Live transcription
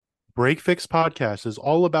Break Fix Podcast is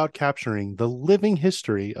all about capturing the living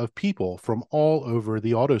history of people from all over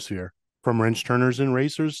the autosphere, from wrench turners and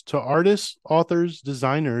racers to artists, authors,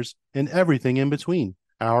 designers, and everything in between.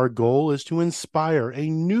 Our goal is to inspire a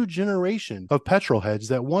new generation of petrol heads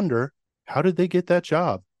that wonder, how did they get that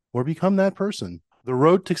job or become that person? The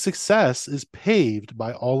road to success is paved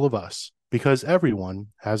by all of us because everyone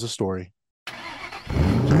has a story.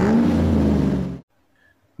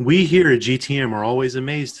 We here at GTM are always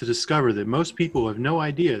amazed to discover that most people have no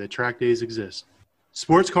idea that track days exist.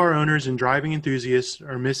 Sports car owners and driving enthusiasts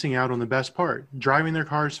are missing out on the best part, driving their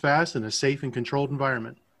cars fast in a safe and controlled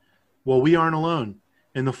environment. Well, we aren't alone,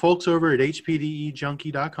 and the folks over at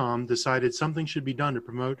HPDEJunkie.com decided something should be done to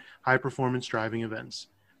promote high-performance driving events.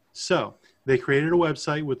 So, they created a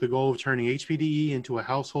website with the goal of turning HPDE into a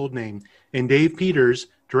household name, and Dave Peters,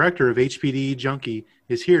 director of HPDE Junkie,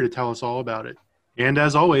 is here to tell us all about it. And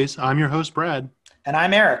as always, I'm your host, Brad. And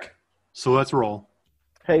I'm Eric. So let's roll.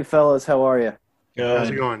 Hey, fellas, how are you? Good. How's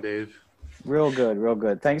it going, Dave? Real good, real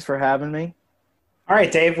good. Thanks for having me. All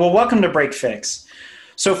right, Dave. Well, welcome to Break Fix.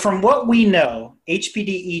 So from what we know,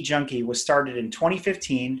 HPDE Junkie was started in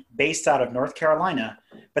 2015, based out of North Carolina.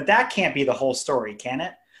 But that can't be the whole story, can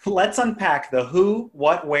it? Let's unpack the who,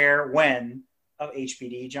 what, where, when of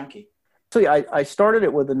HPDE Junkie. So I started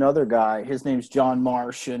it with another guy. His name's John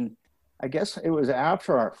Marsh, and I guess it was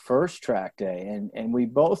after our first track day, and we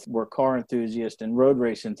both were car enthusiasts and road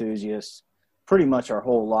race enthusiasts pretty much our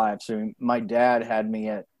whole lives. So my dad had me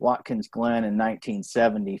at Watkins Glen in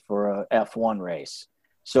 1970 for a F1 race.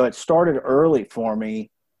 So it started early for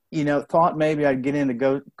me. You know, thought maybe I'd get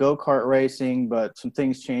into go-kart racing, but some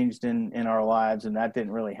things changed in our lives, and that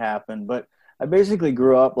didn't really happen. But I basically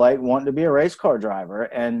grew up like wanting to be a race car driver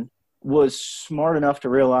and was smart enough to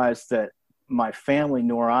realize that my family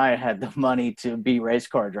nor I had the money to be race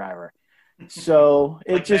car driver. So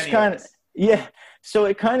it just kind of, so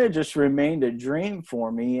it kind of just remained a dream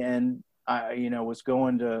for me. And I, was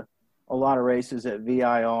going to a lot of races at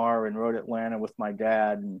VIR and Road Atlanta with my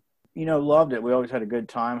dad and, loved it. We always had a good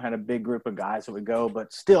time, had a big group of guys that would go,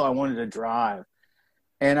 but still I wanted to drive.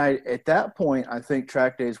 And at that point, I think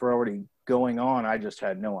track days were already going on. I just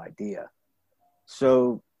had no idea.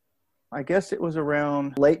 So I guess it was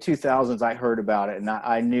around late 2000s I heard about it, and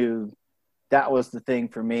I knew that was the thing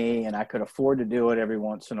for me, and I could afford to do it every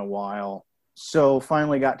once in a while. So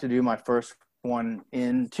finally got to do my first one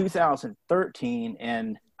in 2013,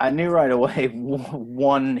 and I knew right away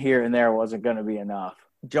one here and there wasn't going to be enough.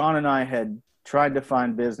 John and I had tried to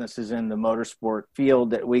find businesses in the motorsport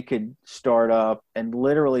field that we could start up, and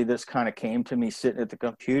literally this kind of came to me sitting at the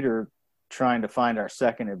computer trying to find our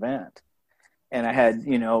second event. And I had,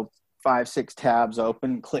 5-6 tabs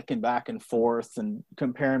open, clicking back and forth and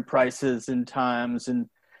comparing prices and times and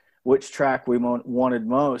which track we wanted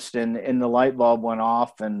most. And the light bulb went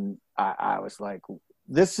off, and I was like,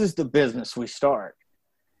 this is the business we start.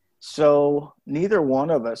 So neither one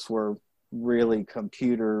of us were really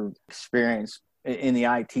computer experienced in the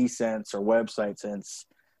IT sense or website sense.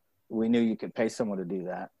 We knew you could pay someone to do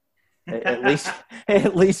that.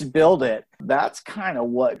 at least build it. That's kind of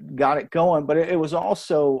what got it going. But it was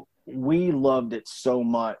also, we loved it so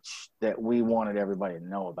much that we wanted everybody to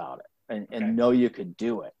know about it and know you could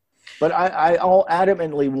do it. But I all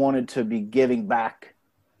adamantly wanted to be giving back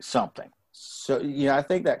something. So, I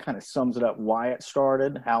think that kind of sums it up, why it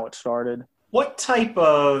started, how it started. What type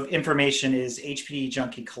of information is HPDE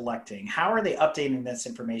Junkie collecting? How are they updating this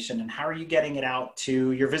information, and how are you getting it out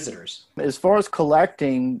to your visitors? As far as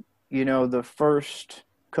collecting, the first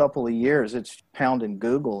couple of years, it's pounding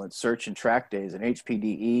Google and searching track days and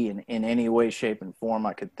HPDE in any way, shape, and form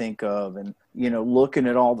I could think of. And, looking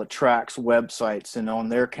at all the tracks websites, and on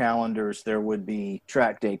their calendars, there would be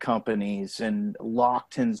track day companies, and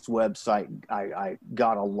Lockton's website, I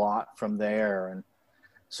got a lot from there. And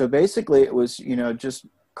so basically it was, just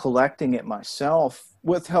collecting it myself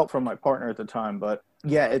with help from my partner at the time. But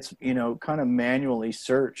yeah, it's, kind of manually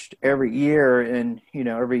searched every year. And,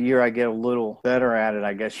 every year I get a little better at it,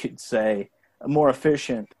 I guess you'd say, more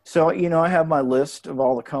efficient. So, I have my list of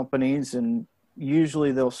all the companies, and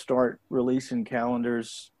usually they'll start releasing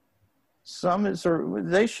calendars.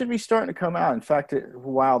 They should be starting to come out. In fact,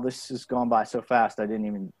 wow, this has gone by so fast.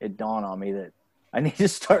 It dawned on me that I need to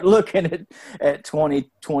start looking at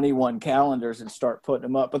 2021 calendars and start putting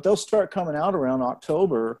them up. But they'll start coming out around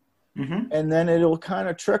October. Mm-hmm. And then it'll kind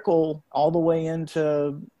of trickle all the way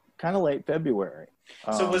into kind of late February.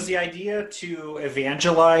 So was the idea to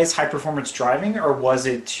evangelize high-performance driving, or was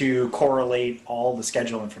it to correlate all the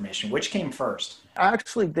schedule information? Which came first?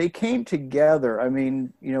 Actually, they came together. I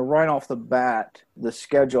mean, right off the bat, the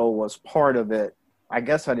schedule was part of it. I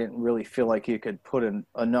guess I didn't really feel like you could put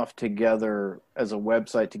enough together as a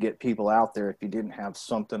website to get people out there if you didn't have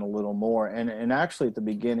something a little more. And actually at the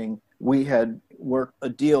beginning, we had worked a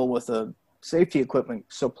deal with a safety equipment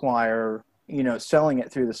supplier, selling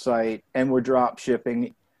it through the site, and we're drop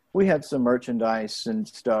shipping. We had some merchandise and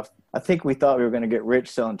stuff. I think we thought we were going to get rich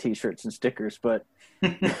selling T-shirts and stickers, but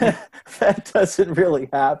that doesn't really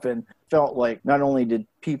happen. Felt like not only did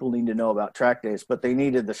people need to know about track days, but they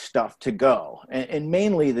needed the stuff to go, and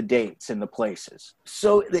mainly the dates and the places.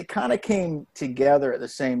 So they kind of came together at the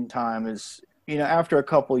same time. As after a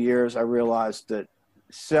couple of years, I realized that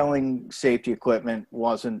selling safety equipment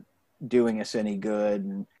wasn't doing us any good.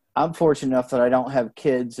 And I'm fortunate enough that I don't have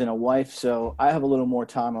kids and a wife, so I have a little more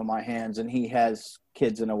time on my hands, and he has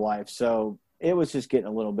kids and a wife. So it was just getting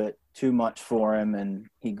a little bit too much for him, and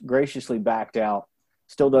he graciously backed out.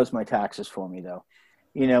 Still does my taxes for me, though.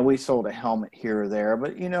 We sold a helmet here or there,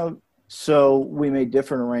 but, so we made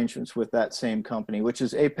different arrangements with that same company, which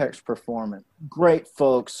is Apex Performance. Great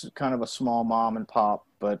folks, kind of a small mom and pop,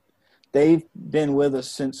 but they've been with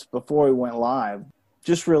us since before we went live.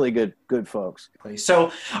 Just really good folks.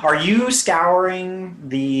 So are you scouring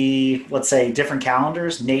the, let's say, different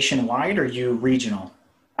calendars nationwide, or are you regional?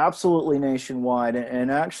 Absolutely nationwide,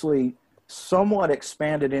 and actually somewhat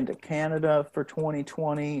expanded into Canada for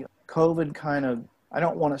 2020. COVID kind of, I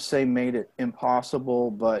don't want to say made it impossible,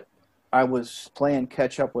 but I was playing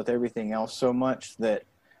catch up with everything else so much that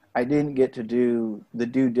I didn't get to do the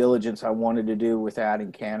due diligence I wanted to do with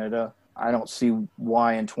adding Canada. I don't see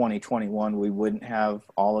why in 2021 we wouldn't have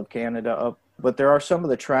all of Canada up. But there are some of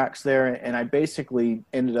the tracks there, and I basically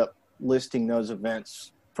ended up listing those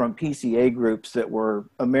events from PCA groups that were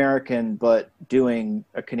American but doing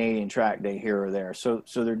a Canadian track day here or there. So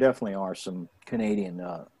there definitely are some Canadian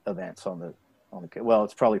events on the well,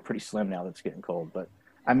 it's probably pretty slim now that it's getting cold, but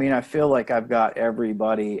I mean, I feel like I've got every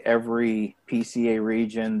PCA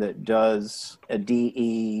region that does a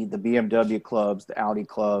DE, the BMW clubs, the Audi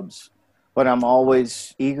clubs, but I'm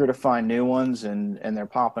always eager to find new ones, and they're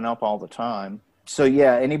popping up all the time. So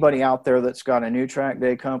yeah, anybody out there that's got a new track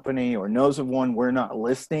day company or knows of one we're not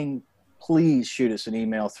listing, please shoot us an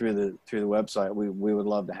email through the website. We would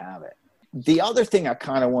love to have it. The other thing I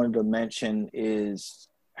kind of wanted to mention is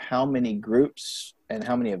how many groups and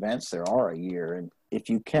how many events there are a year. And if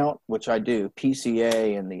you count, which I do,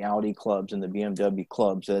 PCA and the Audi clubs and the BMW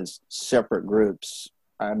clubs as separate groups,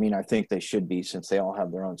 I mean, I think they should be, since they all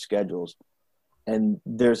have their own schedules. And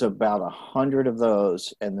there's about 100 of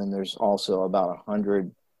those, and then there's also about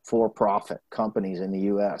 100 for-profit companies in the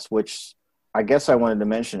U.S., which I guess I wanted to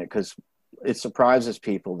mention it because it surprises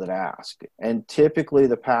people that ask. And typically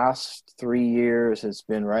the past 3 years has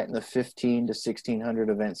been right in the 15 to 1,600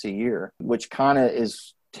 events a year, which kind of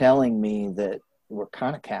is telling me that we're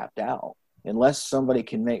kind of capped out. Unless somebody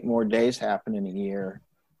can make more days happen in a year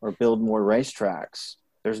or build more racetracks,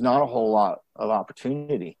 there's not a whole lot of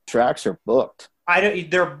opportunity. Tracks are booked.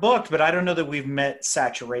 They're booked, but I don't know that we've met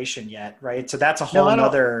saturation yet, right? So that's a whole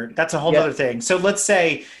other thing. So let's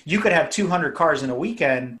say you could have 200 cars in a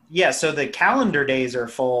weekend. Yeah, so the calendar days are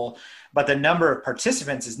full, but the number of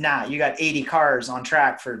participants is not. You got 80 cars on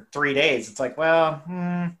track for 3 days. It's like, well,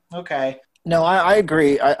 okay. No, I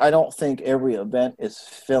agree. I don't think every event is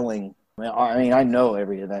filling. I mean, I know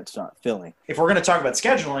every event's not filling. If we're going to talk about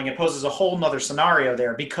scheduling, it poses a whole nother scenario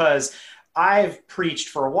there, because I've preached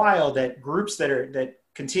for a while that groups that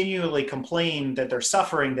continually complain that they're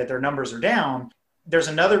suffering, that their numbers are down, there's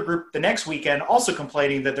another group the next weekend also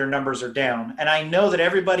complaining that their numbers are down. And I know that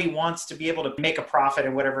everybody wants to be able to make a profit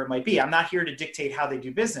and whatever it might be. I'm not here to dictate how they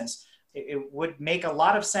do business. It would make a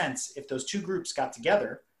lot of sense if those two groups got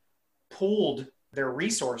together, pooled their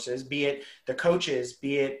resources, be it the coaches,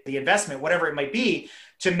 be it the investment, whatever it might be,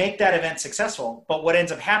 to make that event successful. But what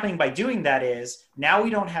ends up happening by doing that is now we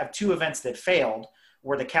don't have two events that failed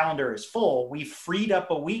where the calendar is full. We've freed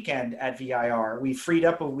up a weekend at VIR. We've freed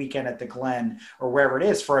up a weekend at the Glen or wherever it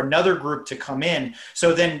is for another group to come in.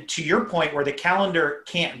 So then to your point, where the calendar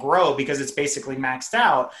can't grow because it's basically maxed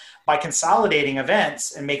out, by consolidating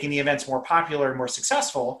events and making the events more popular and more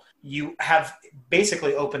successful, you have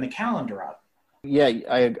basically opened the calendar up. Yeah,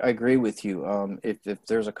 I agree with you. If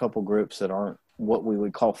there's a couple groups that aren't what we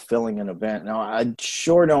would call filling an event. Now, I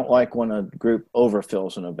sure don't like when a group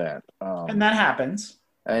overfills an event. And that happens.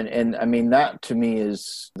 And I mean, that to me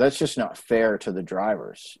that's just not fair to the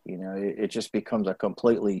drivers. You know, it just becomes a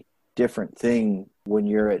completely different thing when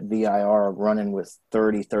you're at VIR running with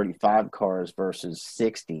 30, 35 cars versus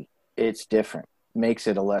 60. It's different. Makes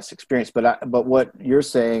it a less experience. But what you're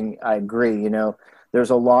saying, I agree. You know, there's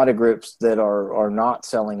a lot of groups that are not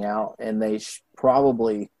selling out, and they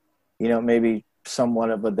probably, you know, maybe somewhat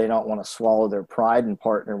of a, they don't want to swallow their pride and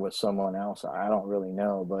partner with someone else. I don't really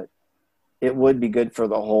know, but it would be good for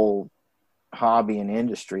the whole hobby and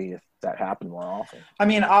industry if that happened more often. I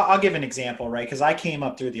mean, I'll give an example, right? Because I came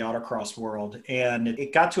up through the autocross world, and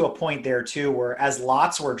it got to a point there too where as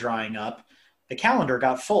lots were drying up, the calendar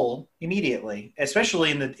got full immediately, especially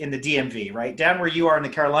in the DMV, right? Down where you are in the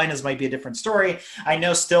Carolinas might be a different story. I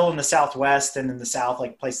know still in the Southwest and in the South,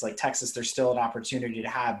 like places like Texas, there's still an opportunity to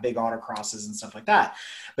have big autocrosses and stuff like that.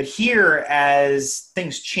 But here, as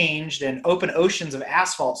things changed and open oceans of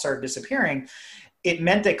asphalt started disappearing, it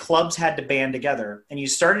meant that clubs had to band together. And you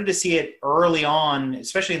started to see it early on,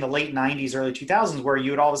 especially in the late 90s, early 2000s, where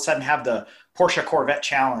you would all of a sudden have the Porsche Corvette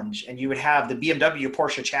Challenge, and you would have the BMW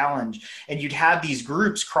Porsche Challenge, and you'd have these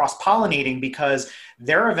groups cross-pollinating because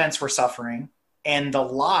their events were suffering. And the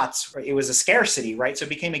lots, it was a scarcity, right? So it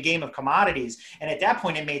became a game of commodities. And at that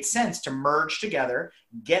point, it made sense to merge together,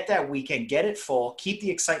 get that weekend, get it full, keep the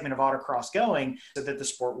excitement of autocross going so that the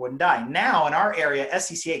sport wouldn't die. Now, in our area,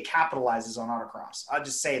 SCCA capitalizes on autocross. I'll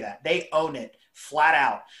just say that. They own it flat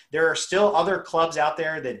out. There are still other clubs out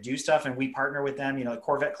there that do stuff, and we partner with them, like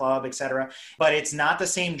Corvette Club, et cetera. But it's not the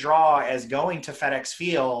same draw as going to FedEx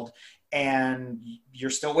Field and you're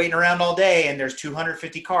still waiting around all day and there's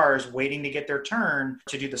 250 cars waiting to get their turn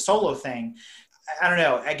to do the solo thing. I don't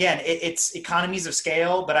know. Again, it's economies of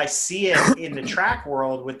scale, but I see it in the track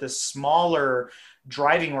world with the smaller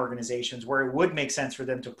driving organizations where it would make sense for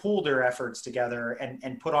them to pool their efforts together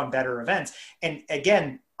and put on better events. And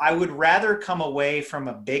again, I would rather come away from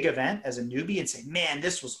a big event as a newbie and say, man,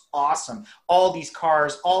 this was awesome. All these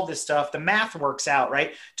cars, all this stuff, the math works out,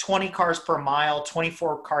 right? 20 cars per mile,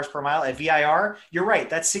 24 cars per mile at VIR. You're right.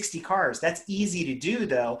 That's 60 cars. That's easy to do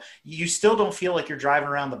though. You still don't feel like you're driving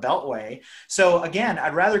around the Beltway. So again,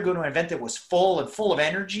 I'd rather go to an event that was full and full of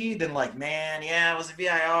energy than like, man, yeah, it was a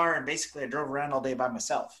VIR. And basically I drove around all day by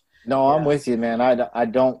myself. No, I'm with you, man. I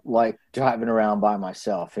don't like driving around by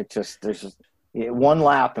myself. There's just one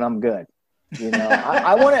lap and I'm good.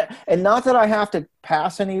 I want to, and not that I have to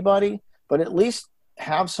pass anybody, but at least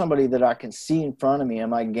have somebody that I can see in front of me.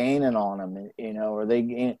 Am I gaining on them? Or they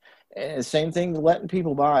gain? And same thing, letting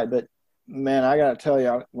people by. But man, I got to tell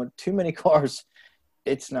you, when too many cars,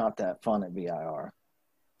 it's not that fun at VIR.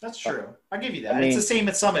 That's true. I'll give you that. It's the same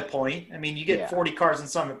at Summit Point. I mean, you get 40 cars in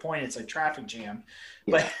Summit Point, it's a traffic jam.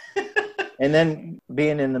 Yeah. But and then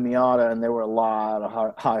being in the Miata, and there were a lot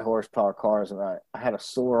of high horsepower cars, and I had a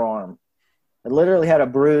sore arm. I literally had a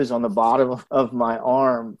bruise on the bottom of my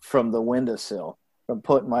arm from the windowsill, from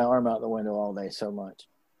putting my arm out the window all day so much.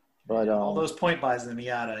 But all those point buys in the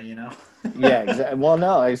Miata, Yeah, exactly. Well,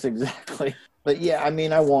 no, it's exactly. But yeah, I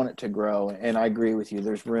mean, I want it to grow, and I agree with you.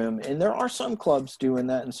 There's room, and there are some clubs doing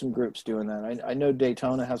that and some groups doing that. I know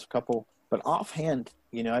Daytona has a couple, but offhand,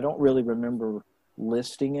 I don't really remember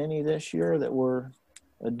listing any this year that were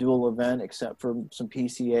a dual event, except for some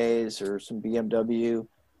PCAs or some BMW,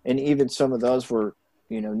 and even some of those were,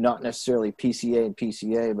 not necessarily PCA and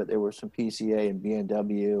PCA, but there were some PCA and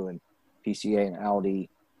BMW and PCA and Audi.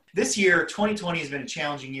 This year, 2020 has been a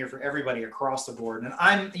challenging year for everybody across the board. And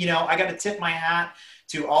I got to tip my hat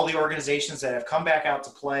to all the organizations that have come back out to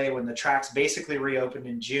play when the tracks basically reopened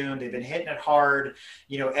in June. They've been hitting it hard,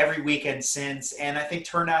 every weekend since. And I think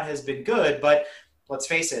turnout has been good, but let's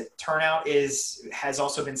face it, turnout has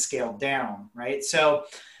also been scaled down, right? So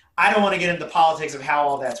I don't want to get into the politics of how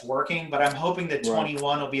all that's working, but I'm hoping that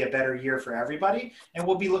 21 will be a better year for everybody. And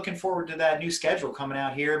we'll be looking forward to that new schedule coming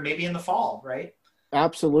out here, maybe in the fall, right?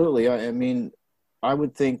 Absolutely. I mean, I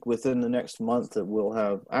would think within the next month that we'll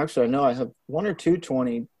have – actually, I know I have one or two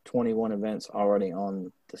 2021 events already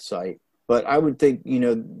on the site. But I would think,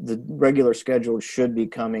 the regular schedule should be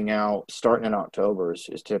coming out starting in October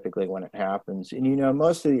is typically when it happens. And,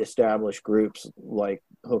 most of the established groups like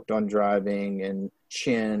Hooked on Driving and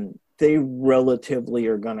Chin, they relatively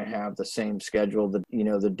are going to have the same schedule.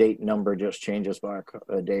 The date number just changes by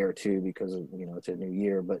a day or two because of, it's a new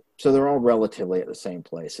year. But so they're all relatively at the same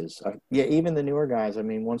places. Even the newer guys, I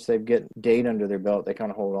mean, once they get date under their belt, they kind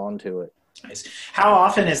of hold on to it. Nice. How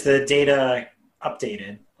often is the data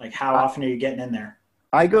updated? Like how often are you getting in there?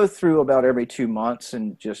 I go through about every 2 months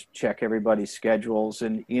and just check everybody's schedules.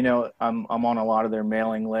 And, I'm on a lot of their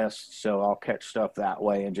mailing lists, so I'll catch stuff that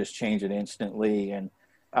way and just change it instantly. And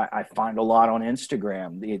I find a lot on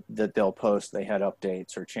Instagram that they'll post they had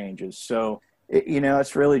updates or changes. So,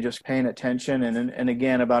 it's really just paying attention. And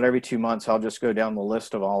again, about every 2 months, I'll just go down the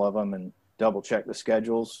list of all of them and double check the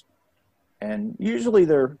schedules. And usually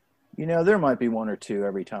they're There might be one or two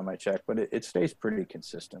every time I check, but it stays pretty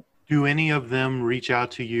consistent. Do any of them reach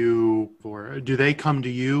out to you, or do they come to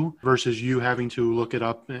you versus you having to look it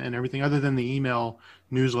up and everything, other than the email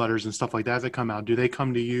newsletters and stuff like that that come out? Do they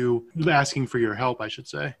come to you asking for your help, I should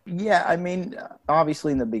say? Yeah, I mean,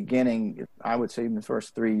 obviously in the beginning, I would say in the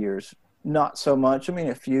first 3 years, not so much. I mean,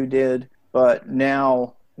 a few did, but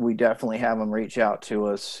now we definitely have them reach out to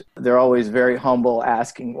us. They're always very humble,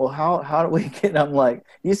 asking, well, how do we get? I'm like,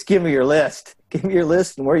 you just give me your list. Give me your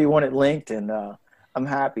list and where you want it linked, and I'm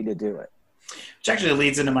happy to do it. Which actually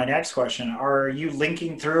leads into my next question. Are you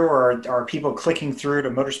linking through, or are people clicking through to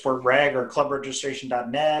Motorsport Reg or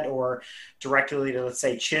clubregistration.net or directly to, let's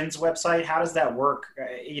say, Chin's website? How does that work?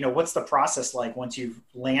 What's the process like once you've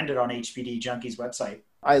landed on HPD Junkie's website?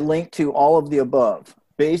 I link to all of the above.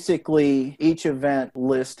 Basically, each event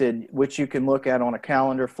listed, which you can look at on a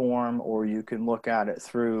calendar form, or you can look at it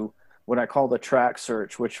through what I call the track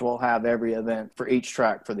search, which will have every event for each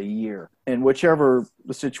track for the year. And whichever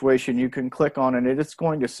the situation, you can click on it. It's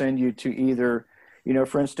going to send you to either,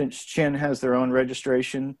 for instance, Chin has their own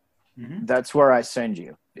registration. Mm-hmm. That's where I send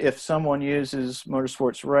you. If someone uses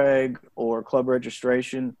Motorsports Reg or Club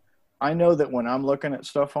Registration, I know that when I'm looking at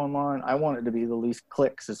stuff online, I want it to be the least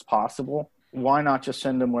clicks as possible. Why not just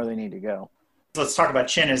send them where they need to go? Let's talk about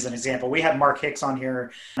Chin as an example. We had Mark Hicks on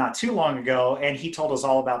here not too long ago, and he told us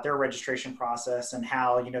all about their registration process and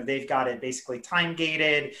how, they've got it basically time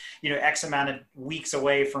gated, X amount of weeks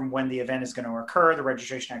away from when the event is going to occur, the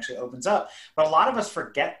registration actually opens up. But a lot of us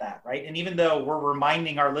forget that, right? And even though we're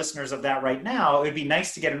reminding our listeners of that right now, it would be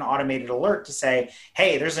nice to get an automated alert to say,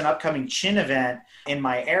 hey, there's an upcoming Chin event in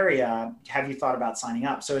my area. Have you thought about signing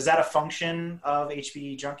up? So is that a function of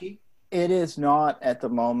HPD Junkie? It is not at the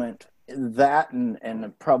moment. That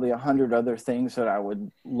and probably 100 other things that I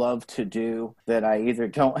would love to do that I either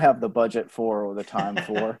don't have the budget for or the time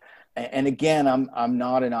for. And again, I'm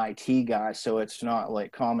not an IT guy, so it's not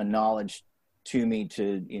like common knowledge to me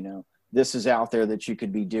to, this is out there that you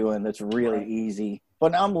could be doing that's really easy.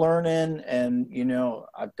 But I'm learning, and,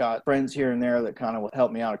 I've got friends here and there that kind of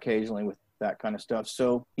help me out occasionally with that kind of stuff.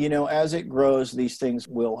 So, as it grows, these things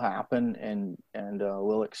will happen and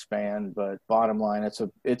will expand. But bottom line,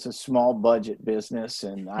 it's a small budget business,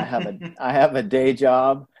 and I have a day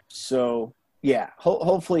job. So yeah,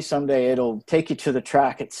 hopefully someday it'll take you to the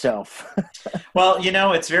track itself. Well,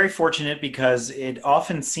 it's very fortunate because it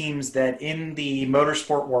often seems that in the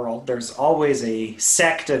motorsport world, there's always a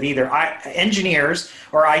sect of either engineers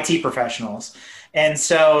or IT professionals. And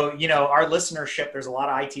so, our listenership, there's a lot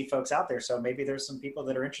of IT folks out there. So maybe there's some people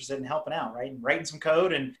that are interested in helping out, right? And writing some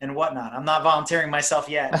code and whatnot. I'm not volunteering myself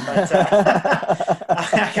yet, but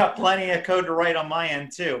I got plenty of code to write on my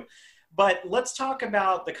end too. But let's talk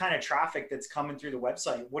about the kind of traffic that's coming through the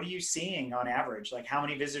website. What are you seeing on average? Like, how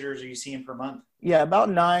many visitors are you seeing per month? Yeah,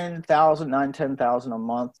 about 10,000 a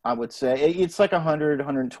month, I would say. It's like 100,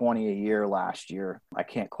 120 a year last year. I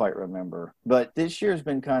can't quite remember. But this year's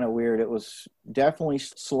been kind of weird. It was definitely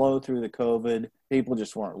slow through the COVID. People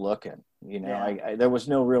just weren't looking. There was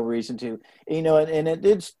no real reason to, and it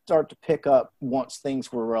did start to pick up once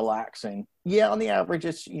things were relaxing. Yeah, on the average,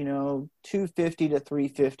 it's, 250 to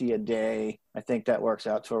 350 a day. I think that works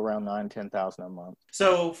out to around 10,000 a month.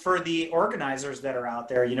 So for the organizers that are out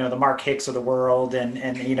there, the Mark Hicks of the world and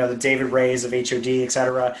the David Rays of HOD, et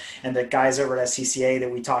cetera, and the guys over at SCCA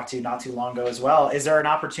that we talked to not too long ago as well, is there an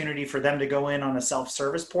opportunity for them to go in on a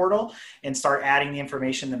self-service portal and start adding the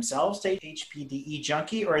information themselves to HPDE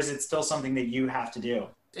Junkie, or is it still something that you have to do?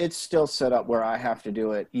 It's still set up where I have to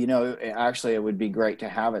do it. Actually, it would be great to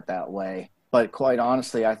have it that way. But quite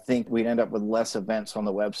honestly, I think we'd end up with less events on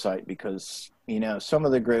the website because, some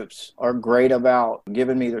of the groups are great about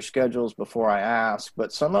giving me their schedules before I ask.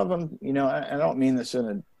 But some of them, I don't mean this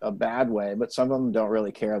in a bad way, but some of them don't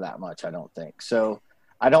really care that much, I don't think. So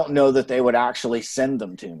I don't know that they would actually send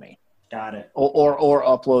them to me. Got it. Or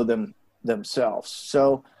upload them themselves.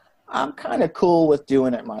 So I'm kind of cool with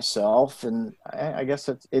doing it myself, and I guess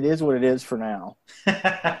it is what it is for now.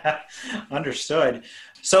 Understood.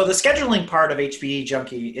 So the scheduling part of HPD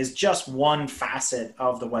Junkie is just one facet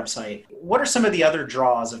of the website. What are some of the other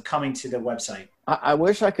draws of coming to the website? I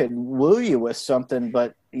wish I could woo you with something,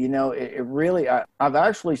 but it really, I've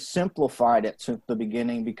actually simplified it since the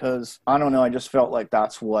beginning because, I don't know, I just felt like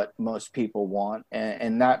that's what most people want.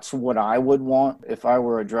 And that's what I would want if I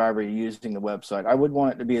were a driver using the website. I would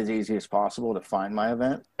want it to be as easy as possible to find my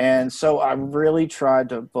event. And so I really tried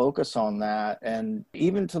to focus on that. And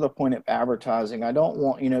even to the point of advertising, I don't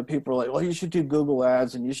want, people are like, well, you should do Google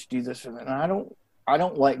ads and you should do this. And I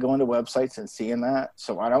don't like going to websites and seeing that,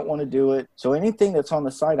 so I don't want to do it. So anything that's on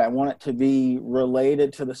the site, I want it to be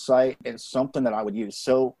related to the site and something that I would use.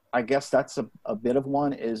 So I guess that's a bit of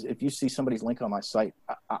one is if you see somebody's link on my site,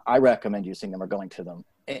 I recommend using them or going to them.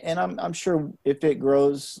 And I'm sure if it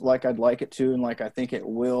grows like I'd like it to and like I think it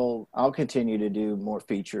will, I'll continue to do more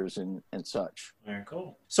features and such. Very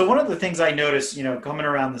cool. So one of the things I noticed, coming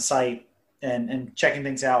around the site and checking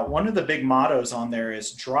things out, one of the big mottos on there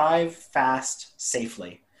is drive fast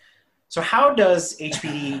safely. So how does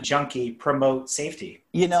HPD Junkie promote safety?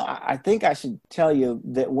 I think I should tell you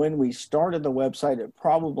that when we started the website, it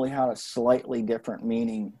probably had a slightly different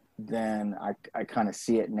meaning than I kind of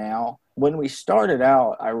see it now. When we started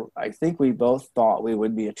out, I think we both thought we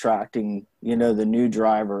would be attracting, the new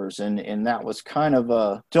drivers. And that was kind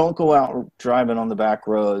of don't go out driving on the back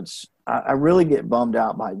roads. I really get bummed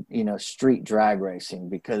out by, street drag racing,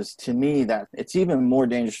 because to me that it's even more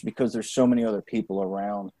dangerous because there's so many other people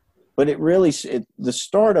around. But the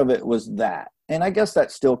start of it was that. And I guess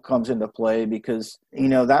that still comes into play because,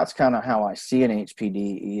 that's kind of how I see an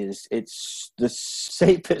HPD is it's the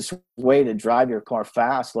safest way to drive your car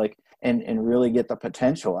fast, and really get the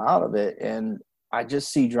potential out of it. And I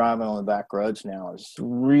just see driving on the back roads now is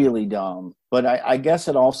really dumb. But I guess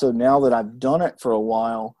it also, now that I've done it for a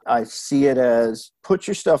while, I see it as put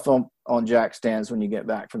your stuff on jack stands when you get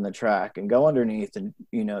back from the track and go underneath and,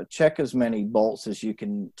 check as many bolts as you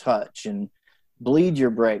can touch and bleed your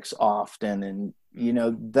brakes often. And,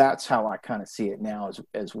 that's how I kind of see it now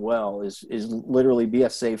as well is literally be a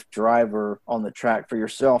safe driver on the track for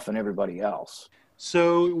yourself and everybody else.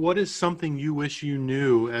 So what is something you wish you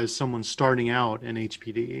knew as someone starting out in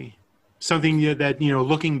HPDE? Something that,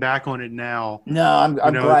 looking back on it now. No,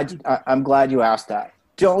 I'm glad you asked that.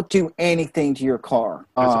 Don't do anything to your car.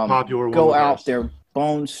 That's a popular one. Go out there,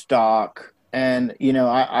 bone stock. And,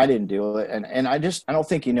 I didn't do it. And I don't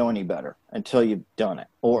think you know any better until you've done it,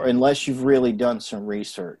 or unless you've really done some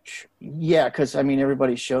research. Yeah, because,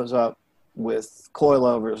 everybody shows up with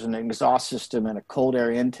coilovers and an exhaust system and a cold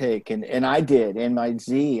air intake. And I did in my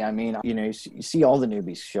Z. You see all the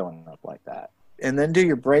newbies showing up like that. And then do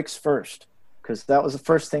your brakes first, because that was the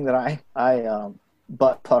first thing that I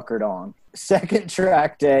butt puckered on. Second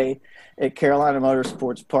track day at Carolina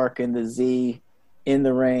Motorsports Park in the Z, in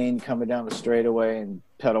the rain, coming down the straightaway, and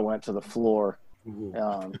pedal went to the floor.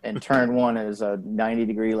 And turn one is a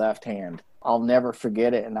 90-degree left hand. I'll never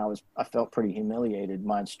forget it, and I felt pretty humiliated.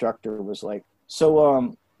 My instructor was like,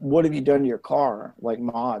 so what have you done to your car, like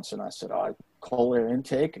mods? And I said, cold air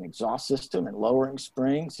intake and exhaust system and lowering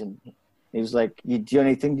springs. And he was like, you do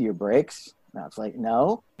anything to your brakes? And I was like,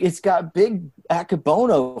 no. It's got big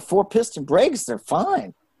Akebono 4-piston brakes. They're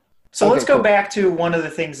fine. So let's go back to one of the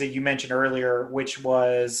things that you mentioned earlier, which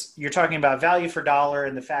was you're talking about value for dollar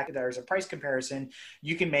and the fact that there's a price comparison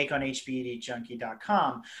you can make on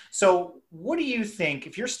hpdjunkie.com. So what do you think,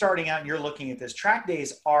 if you're starting out and you're looking at this, track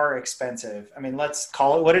days are expensive. Let's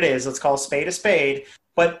call it what it is. Let's call a spade.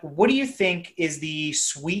 But what do you think is the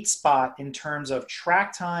sweet spot in terms of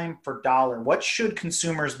track time for dollar? What should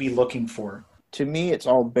consumers be looking for? To me, it's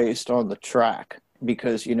all based on the track.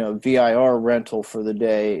 Because, VIR rental for the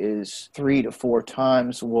day is 3 to 4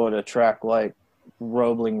 times what a track like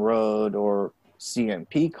Roebling Road or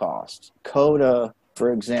CMP costs. COTA,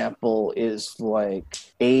 for example, is like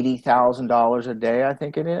 $80,000 a day, I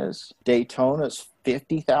think it is. Daytona's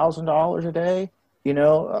 $50,000 a day.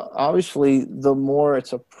 Obviously, the more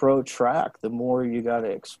it's a pro track, the more you got to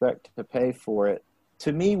expect to pay for it.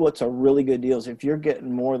 To me, what's a really good deal is if you're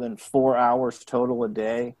getting more than 4 hours total a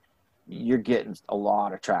day, you're getting a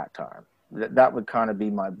lot of track time. That would kind of be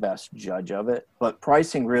my best judge of it. But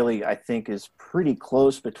pricing really, I think, is pretty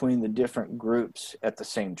close between the different groups at the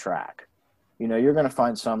same track. You're going to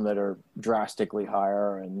find some that are drastically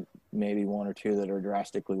higher and maybe 1 or 2 that are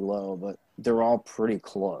drastically low, but they're all pretty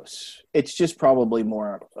close. It's just probably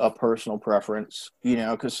more a personal preference,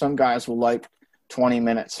 because some guys will like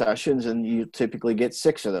 20-minute sessions and you typically get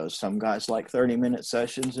 6 of those. Some guys like 30-minute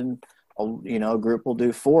sessions and a group will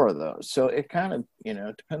do 4 of those. So it kind of,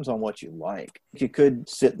 depends on what you like. You could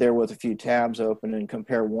sit there with a few tabs open and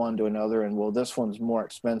compare one to another and, well, this one's more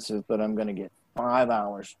expensive, but I'm going to get 5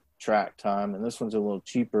 hours track time, and this one's a little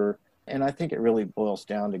cheaper. And I think it really boils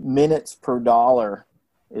down to minutes per dollar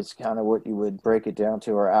is kind of what you would break it down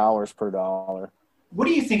to, or hours per dollar. What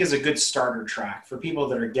do you think is a good starter track for people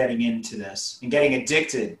that are getting into this and getting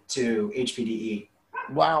addicted to HPDE?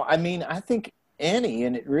 Wow. I think any,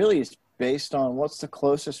 and it really is based on what's the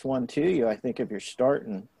closest one to you, I think, if you're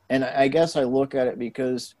starting. And I guess I look at it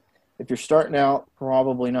because if you're starting out,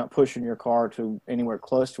 probably not pushing your car to anywhere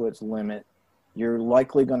close to its limit, you're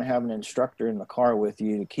likely going to have an instructor in the car with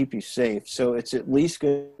you to keep you safe. So it's at least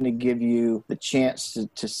going to give you the chance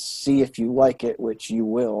to see if you like it, which you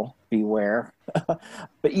will, beware.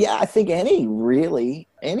 But yeah, I think any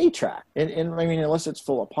track, and I mean, unless it's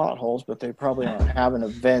full of potholes, but they probably aren't having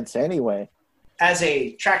events anyway. As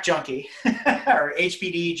a track junkie or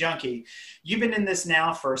HPDE junkie, you've been in this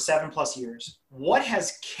now for 7+ years. What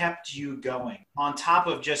has kept you going on top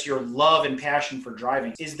of just your love and passion for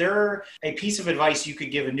driving? Is there a piece of advice you could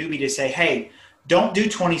give a newbie to say, hey, don't do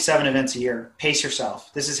 27 events a year. Pace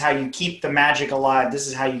yourself. This is how you keep the magic alive. This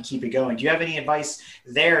is how you keep it going. Do you have any advice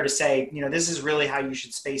there to say, this is really how you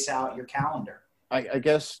should space out your calendar? I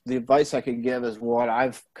guess the advice I could give is what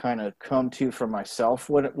I've kind of come to for myself,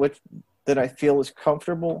 which that I feel is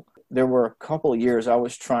comfortable. There were a couple of years I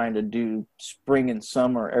was trying to do spring and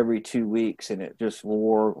summer every 2 weeks, and it just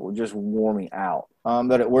wore me out.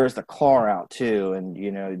 But it wears the car out too, and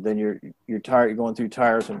then you're tired. You're going through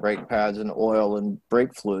tires and brake pads and oil and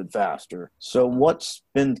brake fluid faster. So what's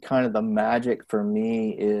been kind of the magic for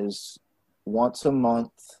me is once a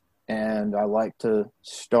month. And I like to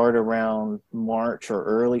start around March or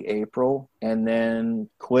early April and then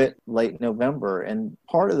quit late November. And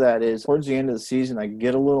part of that is towards the end of the season, I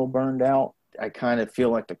get a little burned out. I kind of feel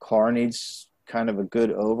like the car needs kind of a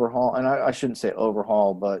good overhaul. And I shouldn't say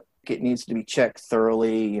overhaul, but it needs to be checked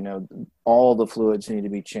thoroughly. All the fluids need to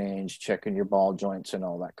be changed, checking your ball joints and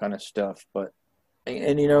all that kind of stuff.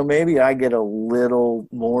 And maybe I get a little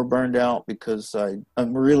more burned out because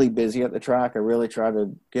I'm really busy at the track. I really try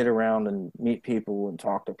to get around and meet people and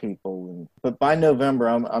talk to people. But by November,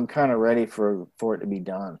 I'm kind of ready for it to be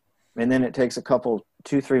done. And then it takes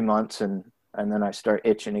 2-3 months, and then I start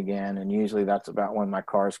itching again. And usually that's about when my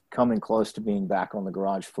car's coming close to being back on the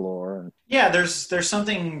garage floor. Yeah, there's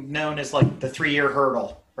something known as like the 3-year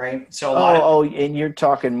hurdle, right? So and you're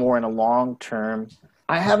talking more in a long term.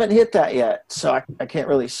 I haven't hit that yet, so I can't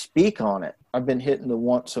really speak on it. I've been hitting the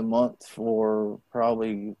once a month for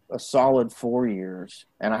probably a solid 4 years,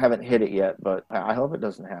 and I haven't hit it yet, but I hope it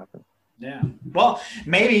doesn't happen. Yeah. Well,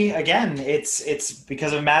 maybe, again, it's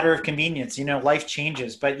because of a matter of convenience. Life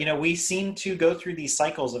changes. But, we seem to go through these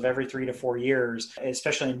cycles of every 3 to 4 years,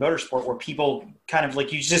 especially in motorsport, where people kind of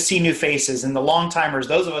like you just see new faces. And the long timers,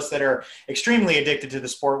 those of us that are extremely addicted to the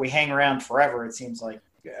sport, we hang around forever, it seems like.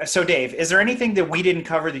 So, Dave, is there anything that we didn't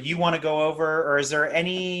cover that you want to go over, or is there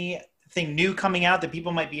anything new coming out that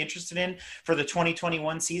people might be interested in for the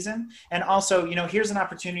 2021 season? And also, here's an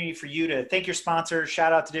opportunity for you to thank your sponsors,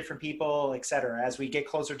 shout out to different people, et cetera, as we get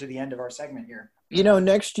closer to the end of our segment here.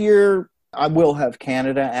 Next year I will have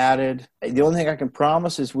Canada added. The only thing I can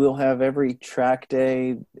promise is we'll have every track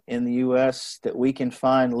day in the U.S. that we can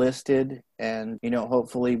find listed, and,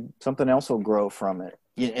 hopefully something else will grow from it.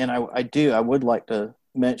 And I would like to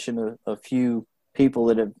mention a few people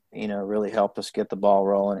that have, really helped us get the ball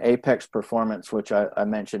rolling. Apex Performance, which I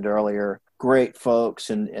mentioned earlier, great folks,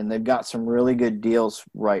 and they've got some really good deals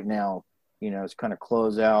right now. It's kind of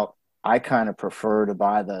close out. I kind of prefer to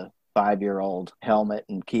buy the 5-year-old helmet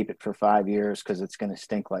and keep it for 5 years because it's going to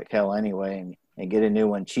stink like hell anyway, and get a new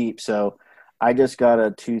one cheap. So I just got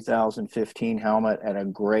a 2015 helmet at a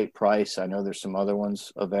great price. I know there's some other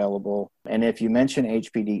ones available. And if you mention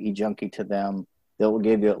HPDE Junkie to them, they'll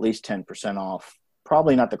give you at least 10% off.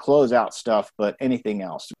 Probably not the closeout stuff, but anything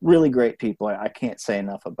else. Really great people. I can't say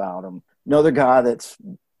enough about them. Another guy that's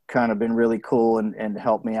kind of been really cool and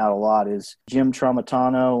helped me out a lot is Jim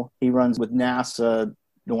Tramontano. He runs with NASA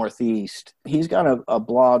Northeast. He's got a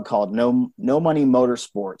blog called No Money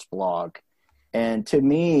Motorsports blog. And to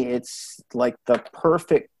me, it's like the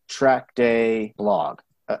perfect track day blog,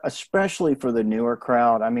 especially for the newer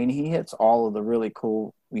crowd. I mean, he hits all of the really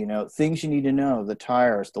cool, things you need to know, the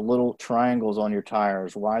tires, the little triangles on your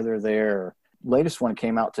tires, why they're there. Latest one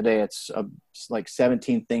came out today. It's like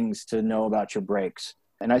 17 things to know about your brakes.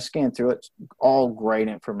 And I scanned through it, all great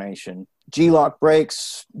information. G-Lock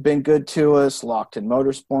Brakes been good to us. Lockton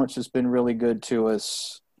Motorsports has been really good to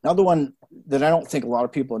us. Another one that I don't think a lot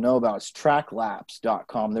of people know about is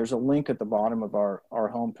tracklapse.com. There's a link at the bottom of our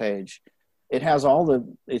homepage. It has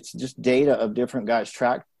it's just data of different guys'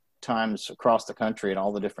 track times across the country and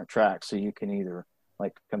all the different tracks. So you can either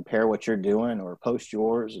like compare what you're doing or post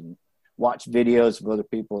yours and watch videos of other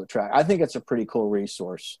people at the track. I think it's a pretty cool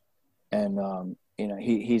resource. And,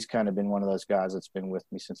 he's kind of been one of those guys that's been with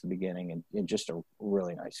me since the beginning and just a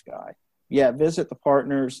really nice guy. Yeah, visit the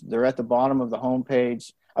partners. They're at the bottom of the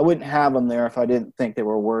homepage. I wouldn't have them there if I didn't think they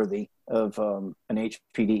were worthy of an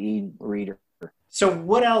HPDE reader. So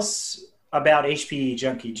what else about HPDE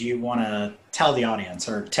Junkie do you want to tell the audience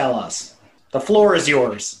or tell us? The floor is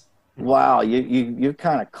yours. Wow, you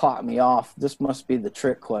kind of caught me off. This must be the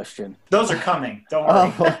trick question. Those are coming. Don't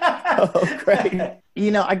worry. Oh, great.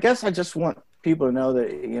 I guess I just want people to know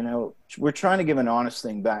that, we're trying to give an honest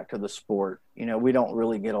thing back to the sport. We don't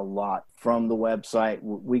really get a lot from the website.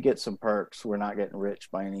 We get some perks. We're not getting rich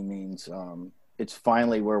by any means. It's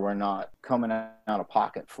finally where we're not coming out of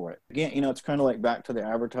pocket for it. Again, it's kind of like back to the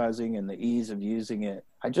advertising and the ease of using it.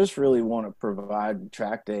 I just really want to provide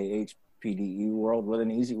Track Day HPDE world with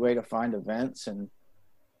an easy way to find events and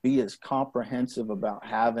be as comprehensive about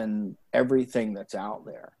having everything that's out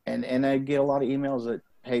there. And I get a lot of emails that,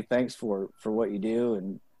 hey, thanks for what you do.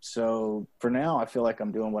 And so for now, I feel like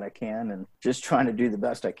I'm doing what I can and just trying to do the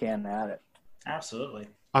best I can at it. Absolutely.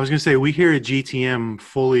 I was going to say, we here at GTM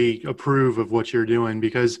fully approve of what you're doing,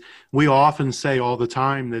 because we often say all the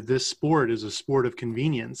time that this sport is a sport of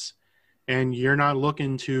convenience. And you're not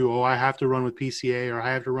looking to, I have to run with PCA, or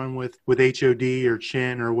I have to run with HOD or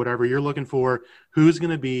Chin or whatever. You're looking for who's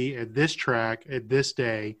going to be at this track at this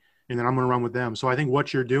day, and then I'm going to run with them. So I think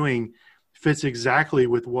what you're doing fits exactly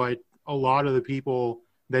with what a lot of the people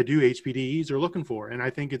that do HPDEs are looking for. And I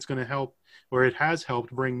think it's going to help, or it has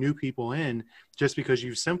helped bring new people in, just because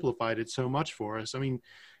you've simplified it so much for us. I mean,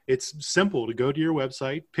 it's simple to go to your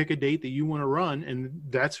website, pick a date that you want to run, and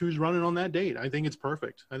that's who's running on that date. I think it's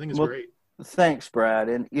perfect. I think it's great. Thanks, Brad.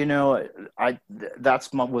 And, was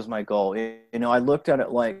my goal. I looked at it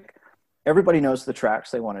like everybody knows the tracks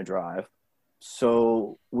they want to drive.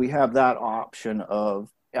 So we have that option of,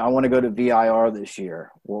 I want to go to VIR this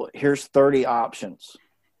year. Well, here's 30 options,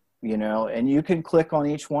 and you can click on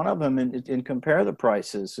each one of them and compare the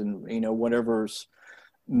prices and, whatever's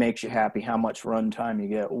makes you happy, how much run time you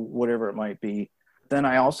get, whatever it might be. Then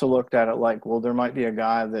I also looked at it like, well, there might be a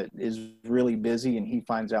guy that is really busy and he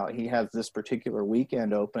finds out he has this particular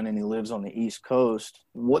weekend open and he lives on the East Coast.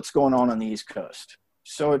 What's going on the East Coast?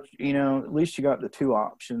 So, at least you got the two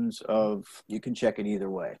options of, you can check it either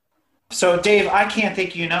way. So, Dave, I can't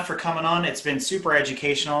thank you enough for coming on. It's been super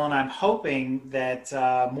educational, and I'm hoping that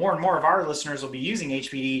more and more of our listeners will be using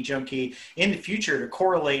HPDE Junkie in the future to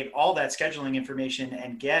correlate all that scheduling information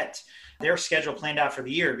and get their schedule planned out for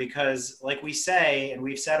the year. Because like we say, and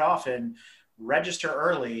we've said often, register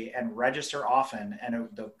early and register often. And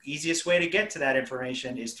the easiest way to get to that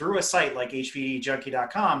information is through a site like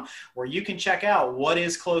hpdejunkie.com, where you can check out what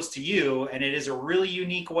is close to you. And it is a really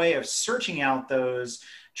unique way of searching out those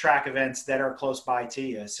track events that are close by to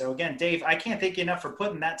you. So again, Dave, I can't thank you enough for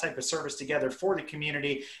putting that type of service together for the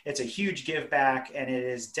community. It's a huge give back, and it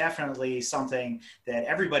is definitely something that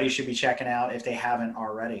everybody should be checking out if they haven't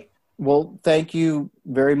already. Well, thank you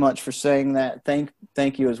very much for saying that. Thank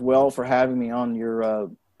you as well for having me on your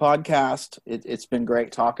podcast. It's been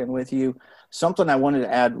great talking with you. Something I wanted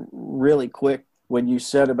to add really quick when you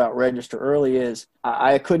said about register early is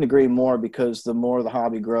I couldn't agree more, because the more the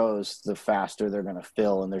hobby grows, the faster they're going to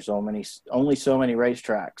fill. And there's only so many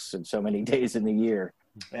racetracks and so many days in the year.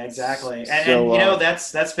 Exactly. And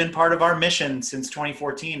that's been part of our mission since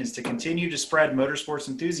 2014, is to continue to spread motorsports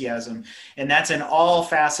enthusiasm. And that's in all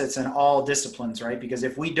facets and all disciplines, right? Because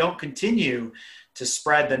if we don't continue to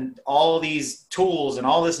spread all these tools and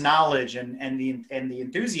all this knowledge and the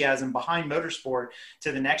enthusiasm behind motorsport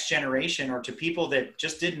to the next generation, or to people that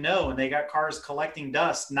just didn't know, and they got cars collecting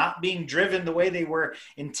dust, not being driven the way they were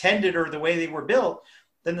intended or the way they were built,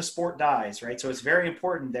 then the sport dies, right? So it's very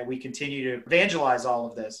important that we continue to evangelize all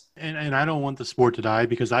of this. And I don't want the sport to die,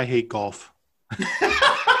 because I hate golf.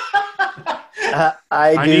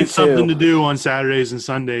 I need something to do on Saturdays and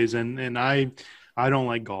Sundays, and I don't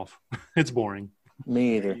like golf. It's boring.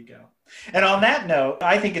 Me either. There you go. And on that note,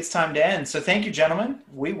 I think it's time to end. So thank you, gentlemen.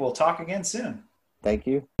 We will talk again soon. Thank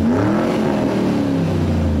you.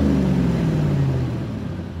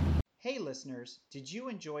 Hey, listeners, did you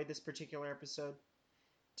enjoy this particular episode?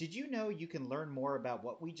 Did you know you can learn more about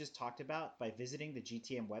what we just talked about by visiting the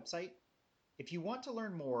GTM website? If you want to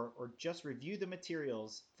learn more or just review the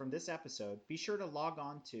materials from this episode, be sure to log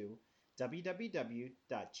on to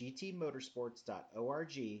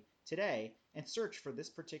www.gtmotorsports.org today and search for this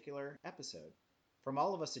particular episode. From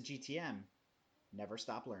all of us at GTM, never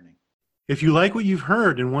stop learning. If you like what you've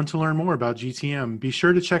heard and want to learn more about GTM, be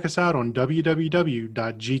sure to check us out on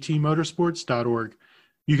www.gtmotorsports.org.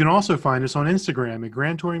 You can also find us on Instagram at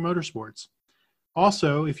Grand Touring Motorsports.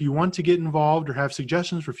 Also, if you want to get involved or have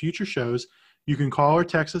suggestions for future shows, you can call or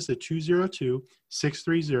text us at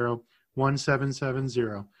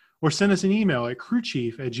 202-630-1770, or send us an email at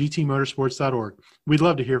crewchief@gtmotorsports.org. We'd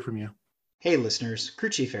love to hear from you. Hey listeners, Crew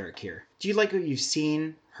Chief Eric here. Do you like what you've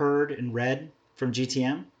seen, heard, and read from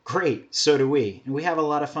GTM? Great, so do we, and we have a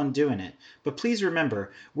lot of fun doing it. But please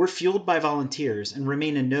remember, we're fueled by volunteers and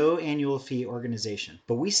remain a no annual fee organization.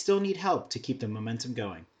 But we still need help to keep the momentum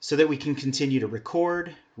going so that we can continue to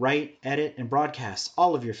record, write, edit, and broadcast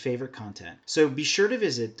all of your favorite content. So be sure to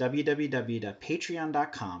visit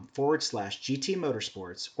www.patreon.com/GT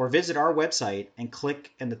Motorsports or visit our website and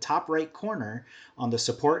click in the top right corner on the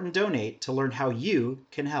support and donate to learn how you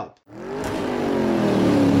can help.